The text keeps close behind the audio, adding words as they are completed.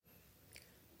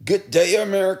Good day,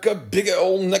 America. Big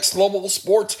old next level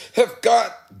sports have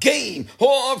got game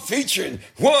on featuring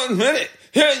 1 minute.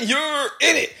 And you're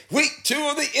in it. Week 2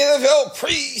 of the NFL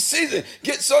preseason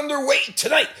gets underway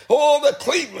tonight. The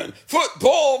Cleveland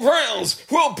football Browns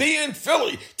will be in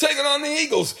Philly taking on the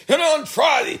Eagles. And on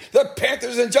Friday, the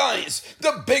Panthers and Giants,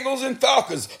 the Bengals and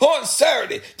Falcons. On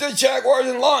Saturday, the Jaguars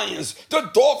and Lions, the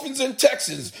Dolphins and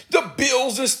Texans, the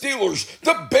Bills and Steelers,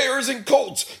 the Bears and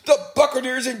Colts, the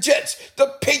Buccaneers and Jets,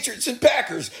 the Patriots and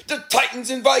Packers, the Titans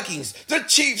and Vikings, the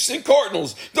Chiefs and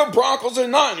Cardinals, the Broncos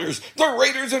and Niners, the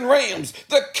Raiders and Rams,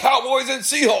 the Cowboys and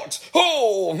Seahawks.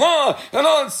 And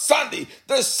on Sunday,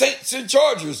 the Saints and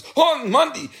Chargers. On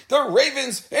Monday, the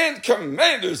Ravens and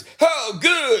Commanders. How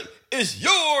good is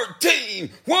your team?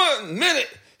 1 minute,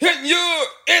 and you're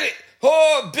in it.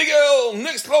 Big L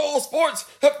next level sports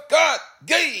have got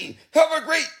game. Have a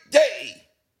great day.